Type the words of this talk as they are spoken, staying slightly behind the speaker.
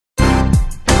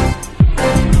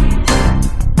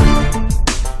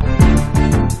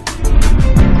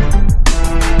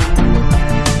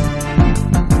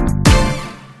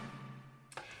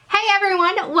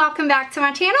back to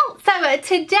my channel. So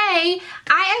today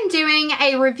I am doing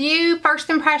a review first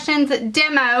impressions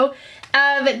demo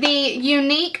of the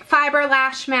YouNique Fiber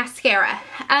Lash Mascara.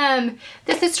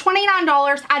 This is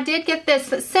 $29. I did get this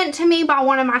sent to me by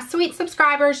one of my sweet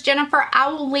subscribers, Jennifer. I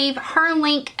will leave her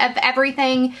link of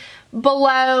everything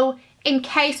below in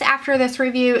case after this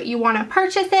review you want to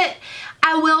purchase it.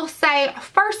 I will say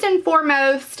first and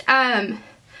foremost, I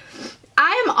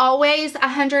am always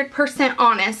 100%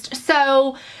 honest.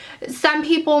 So some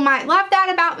people might love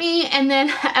that about me, and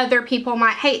then other people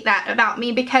might hate that about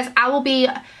me, because I will be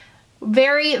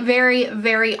very, very,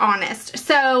 very honest.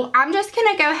 So I'm just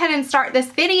going to go ahead and start this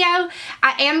video.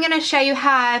 I am going to show you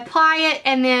how I apply it,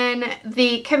 and then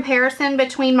the comparison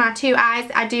between my two eyes.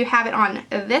 I do have it on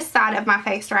this side of my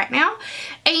face right now,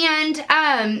 and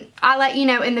I'll let you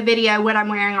know in the video what I'm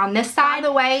wearing on this side. By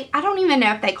the way, I don't even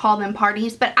know if they call them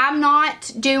parties, but I'm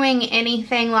not doing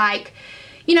anything like,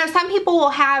 you know, some people will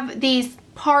have these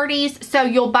parties so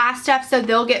you'll buy stuff so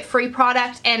they'll get free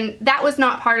product, and that was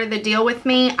not part of the deal with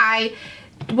me. I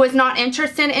was not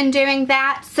interested in doing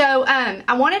that. So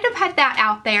I wanted to put that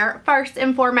out there first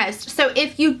and foremost. So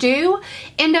if you do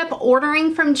end up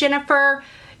ordering from Jennifer,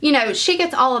 you know, she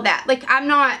gets all of that. Like, I'm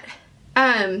not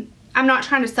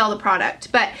trying to sell the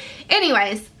product, but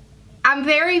anyways, I'm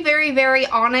very, very, very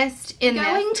honest in this.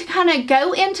 I'm going to kind of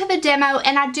go into the demo,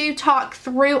 and I do talk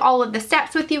through all of the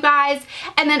steps with you guys,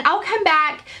 and then I'll come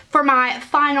back for my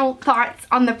final thoughts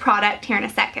on the product here in a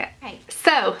second. Okay,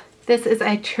 so this is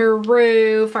a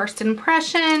true first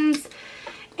impressions,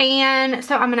 and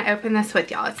so I'm going to open this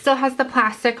with y'all. It still has the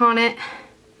plastic on it.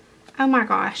 Oh my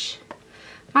gosh.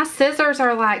 My scissors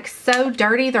are like so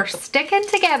dirty, they're sticking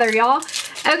together, y'all.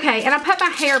 Okay, and I put my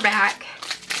hair back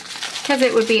because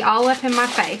it would be all up in my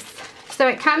face. So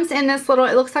it comes in this little,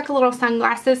 it looks like a little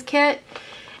sunglasses kit,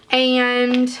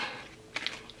 and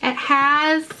it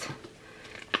has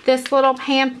this little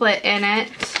pamphlet in it.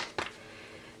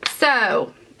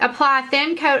 So apply a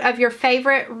thin coat of your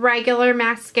favorite regular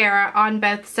mascara on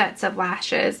both sets of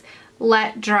lashes.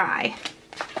 Let dry.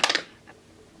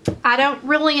 I don't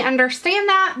really understand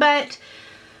that, but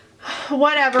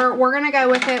whatever. We're going to go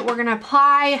with it. We're going to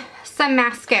apply some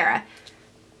mascara.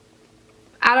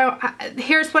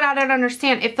 Here's what I don't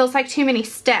understand. It feels like too many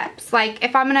steps. Like,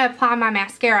 if I'm going to apply my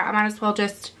mascara, I might as well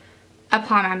just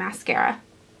apply my mascara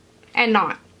and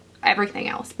not everything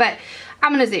else. But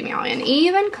I'm going to zoom y'all in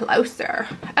even closer.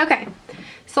 Okay,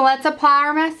 so let's apply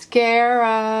our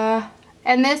mascara.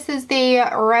 And this is the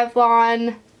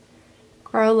Revlon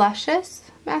Grow Luscious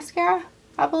mascara,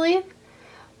 I believe.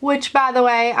 Which, by the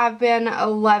way, I've been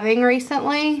loving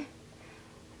recently.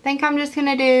 I think I'm just going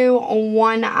to do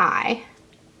one eye.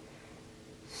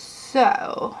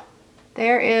 So,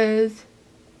 there is,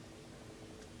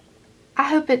 I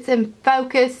hope it's in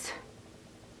focus.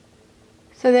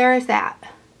 So there is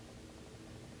that.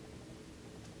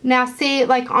 Now see,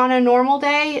 like on a normal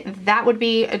day, that would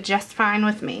be just fine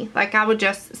with me. Like, I would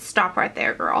just stop right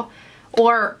there, girl.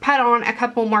 Or put on a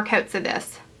couple more coats of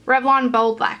this. Revlon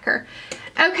Bold Lacquer.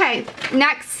 Okay,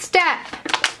 next step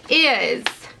is,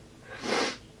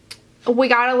 we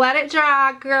gotta let it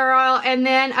dry, girl, and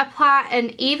then apply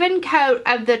an even coat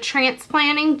of the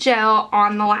transplanting gel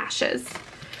on the lashes.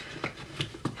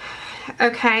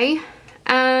 Okay,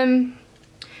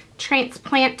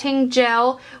 transplanting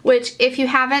gel, which if you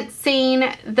haven't seen,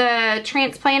 the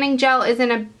transplanting gel is in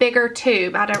a bigger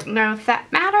tube. I don't know if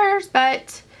that matters,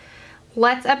 but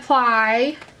let's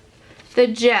apply the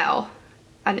gel,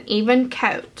 an even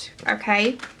coat,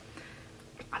 okay?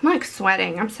 I'm like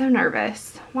sweating. I'm so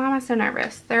nervous. Why am I so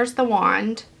nervous? There's the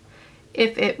wand.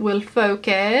 If it will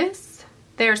focus.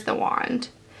 There's the wand.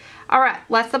 Alright,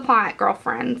 let's apply it,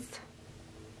 girlfriends.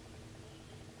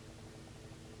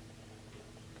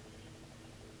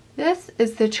 This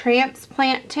is the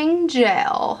transplanting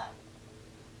gel.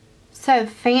 So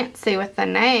fancy with the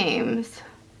names.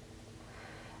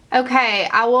 Okay,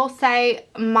 I will say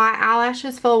my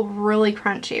eyelashes feel really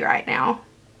crunchy right now.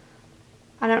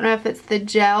 I don't know if it's the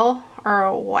gel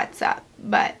or what's up,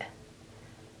 but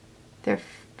they're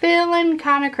feeling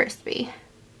kind of crispy.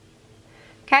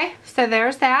 Okay, so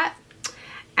there's that.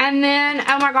 And then,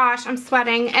 oh my gosh, I'm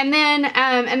sweating. And then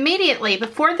immediately,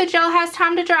 before the gel has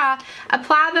time to dry,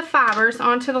 apply the fibers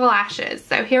onto the lashes.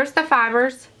 So here's the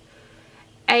fibers.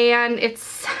 And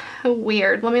it's so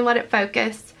weird. Let me let it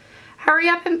focus. Hurry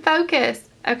up and focus.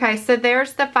 Okay, so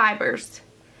there's the fibers.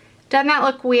 Doesn't that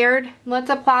look weird? Let's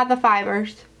apply the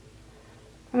fibers.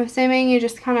 I'm assuming you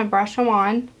just kind of brush them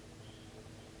on.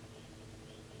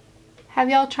 Have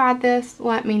y'all tried this?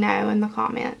 Let me know in the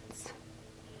comments.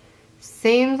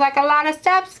 Seems like a lot of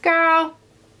steps, girl.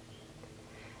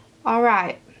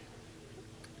 Alright.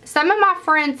 Some of my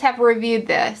friends have reviewed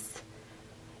this,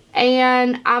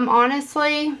 and I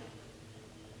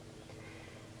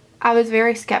was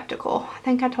very skeptical. I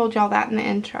think I told y'all that in the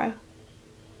intro.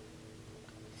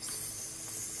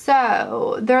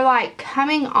 So they're like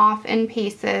coming off in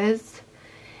pieces.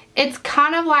 It's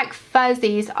kind of like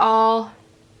fuzzies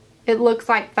it looks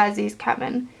like fuzzies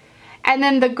coming. And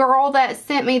then the girl that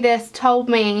sent me this told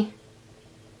me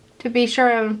to be sure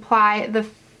to apply the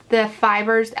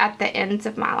fibers at the ends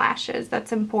of my lashes.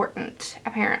 That's important,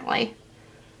 apparently.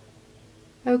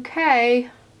 Okay.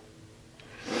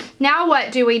 Now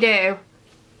what do we do?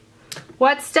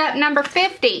 What's step number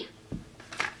 50?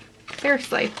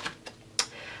 Seriously.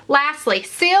 Lastly,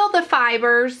 seal the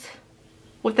fibers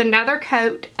with another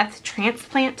coat of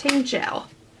transplanting gel.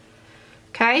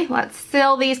 Okay, let's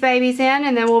seal these babies in,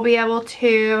 and then we'll be able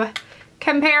to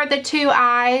compare the two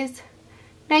eyes.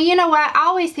 Now, you know what? I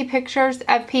always see pictures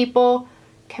of people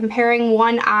comparing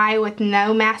one eye with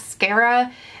no mascara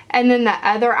and then the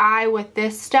other eye with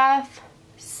this stuff.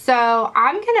 So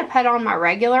I'm going to put on my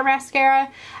regular mascara.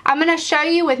 I'm going to show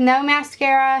you with no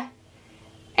mascara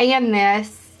and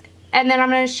this. And then I'm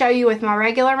going to show you with my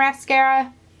regular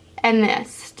mascara and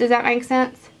this. Does that make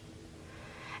sense?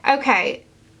 Okay.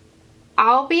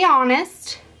 I'll be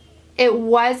honest.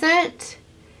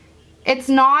 It's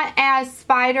not as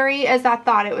spidery as I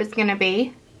thought it was going to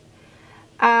be.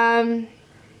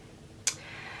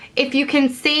 If you can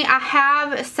see, I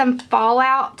have some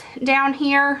fallout down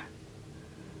here,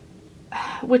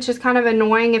 which is kind of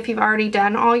annoying if you've already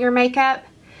done all your makeup.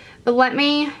 But let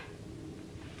me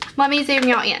zoom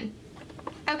y'all in.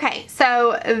 Okay,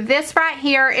 so this right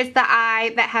here is the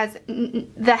eye that has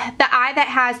the eye that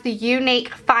has the YouNique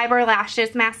Fiber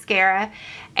Lashes Mascara,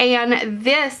 and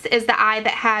this is the eye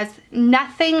that has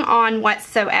nothing on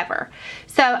whatsoever.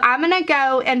 So I'm going to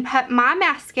go and put my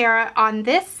mascara on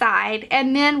this side,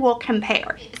 and then we'll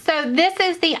compare. So this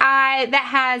is the eye that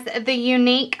has the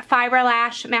YouNique Fiber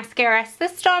Lash Mascara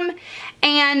system,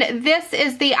 and this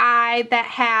is the eye that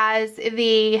has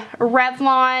the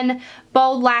Revlon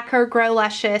Bold Lacquer Grow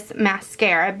Luscious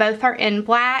Mascara. Both are in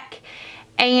black,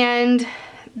 and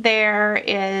there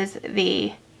is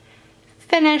the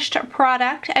finished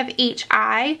product of each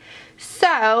eye.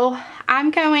 So I'm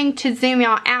going to zoom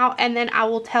y'all out, and then I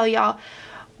will tell y'all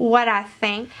what I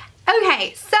think.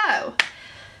 Okay, so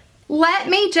let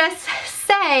me just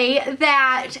say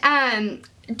that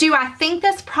do I think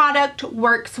this product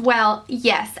works well?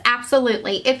 Yes,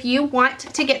 absolutely. If you want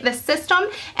to get this system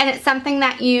and it's something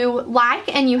that you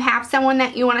like and you have someone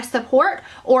that you want to support,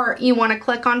 or you want to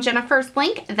click on Jennifer's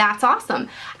link, that's awesome.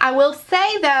 I will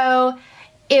say though,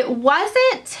 it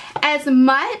wasn't as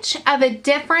much of a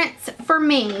difference for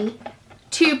me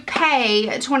to pay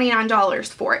 $29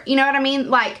 for it. You know what I mean?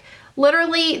 Like,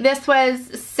 literally, this was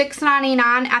 $6.99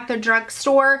 at the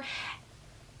drugstore.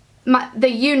 The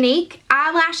YouNique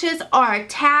eyelashes are a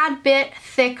tad bit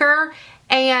thicker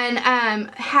and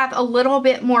have a little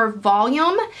bit more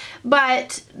volume,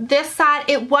 but this side,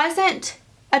 it wasn't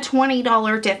a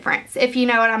 $20 difference, if you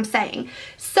know what I'm saying.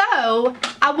 So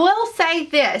I will say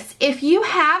this: if you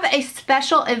have a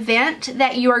special event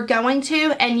that you are going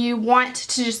to and you want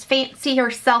to just fancy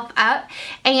yourself up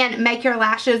and make your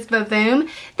lashes vavoom,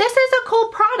 this is a cool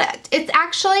product.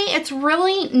 It's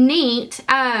really neat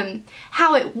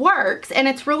how it works, and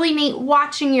it's really neat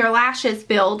watching your lashes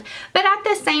build. But at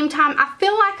the same time, I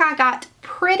feel like I got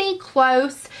pretty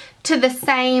close to the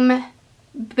same,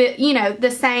 you know,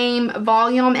 the same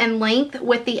volume and length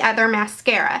with the other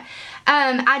mascara.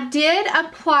 I did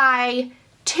apply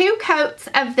 2 coats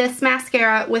of this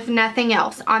mascara with nothing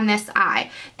else on this eye.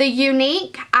 The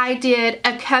YouNique, I did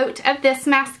a coat of this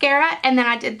mascara, and then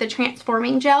I did the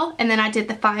transforming gel, and then I did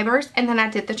the fibers, and then I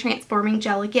did the transforming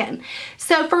gel again.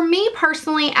 So for me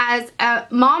personally, as a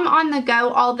mom on the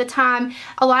go all the time,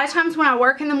 a lot of times when I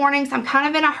work in the mornings, I'm kind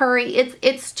of in a hurry.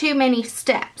 It's too many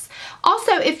steps.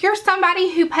 Also, if you're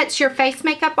somebody who puts your face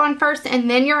makeup on first and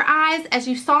then your eyes, as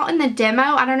you saw in the demo,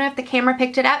 I don't know if the camera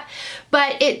picked it up,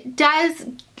 but it does,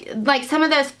 like, some of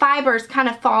those fibers kind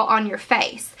of fall on your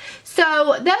face.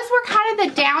 So those were kind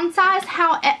of the downsides.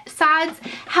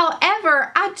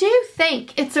 However, I do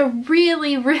think it's a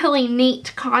really, really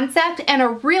neat concept and a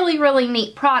really, really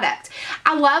neat product.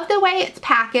 I love the way it's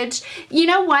packaged. You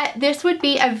know what? This would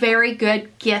be a very good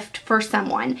gift for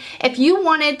someone. If you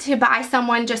wanted to buy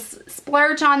someone, just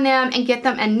splurge on them and get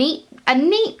them a neat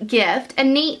gift, a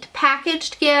neat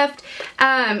packaged gift.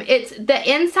 The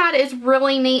inside is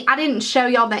really neat. I didn't show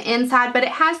y'all the inside, but it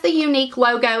has the YouNique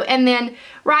logo, and then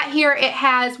right here it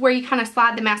has where you kind of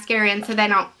slide the mascara in so they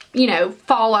don't you know,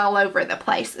 fall all over the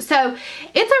place. So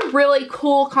it's a really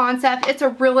cool concept. It's a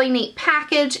really neat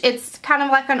package. It's kind of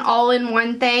like an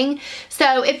all-in-one thing.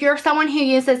 So if you're someone who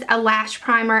uses a lash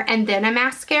primer and then a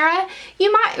mascara,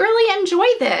 you might really enjoy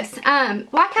this.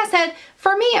 Like I said,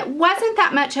 for me, it wasn't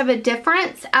that much of a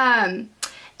difference.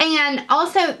 And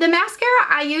also, the mascara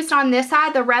I used on this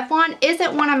side, the Revlon,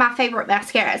 isn't one of my favorite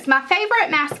mascaras. My favorite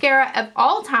mascara of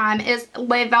all time is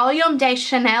Le Volume de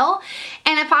Chanel.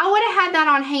 And if I would have had that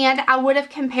on hand, I would have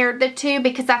compared the two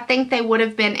because I think they would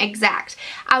have been exact.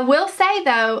 I will say,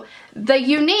 though, the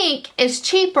YouNique is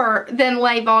cheaper than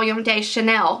Le Volume de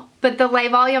Chanel. But the Le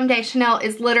Volume de Chanel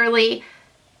is literally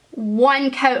one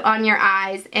coat on your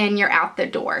eyes and you're out the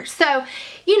door. So,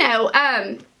 you know,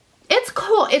 it's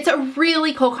cool. It's a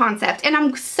really cool concept, and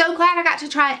I'm so glad I got to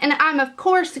try it, and I'm of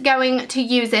course going to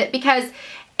use it because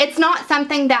it's not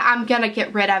something that I'm gonna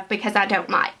get rid of because I don't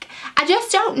like. I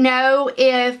just don't know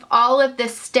if all of the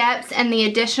steps and the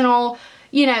additional,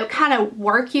 you know, kind of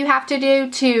work you have to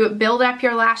do to build up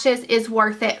your lashes is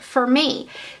worth it for me.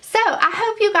 So I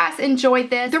hope you guys enjoyed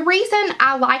this. The reason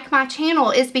I like my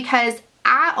channel is because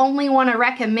I only want to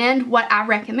recommend what I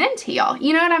recommend to y'all.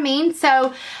 You know what I mean?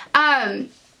 So,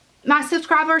 my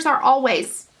subscribers are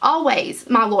always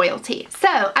my loyalty. So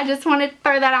I just wanted to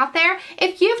throw that out there.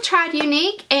 If you've tried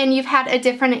YouNique and you've had a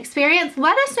different experience,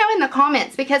 let us know in the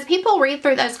comments because people read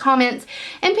through those comments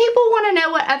and people want to know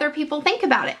what other people think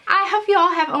about it. I hope you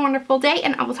all have a wonderful day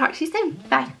and I will talk to you soon.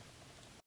 Bye.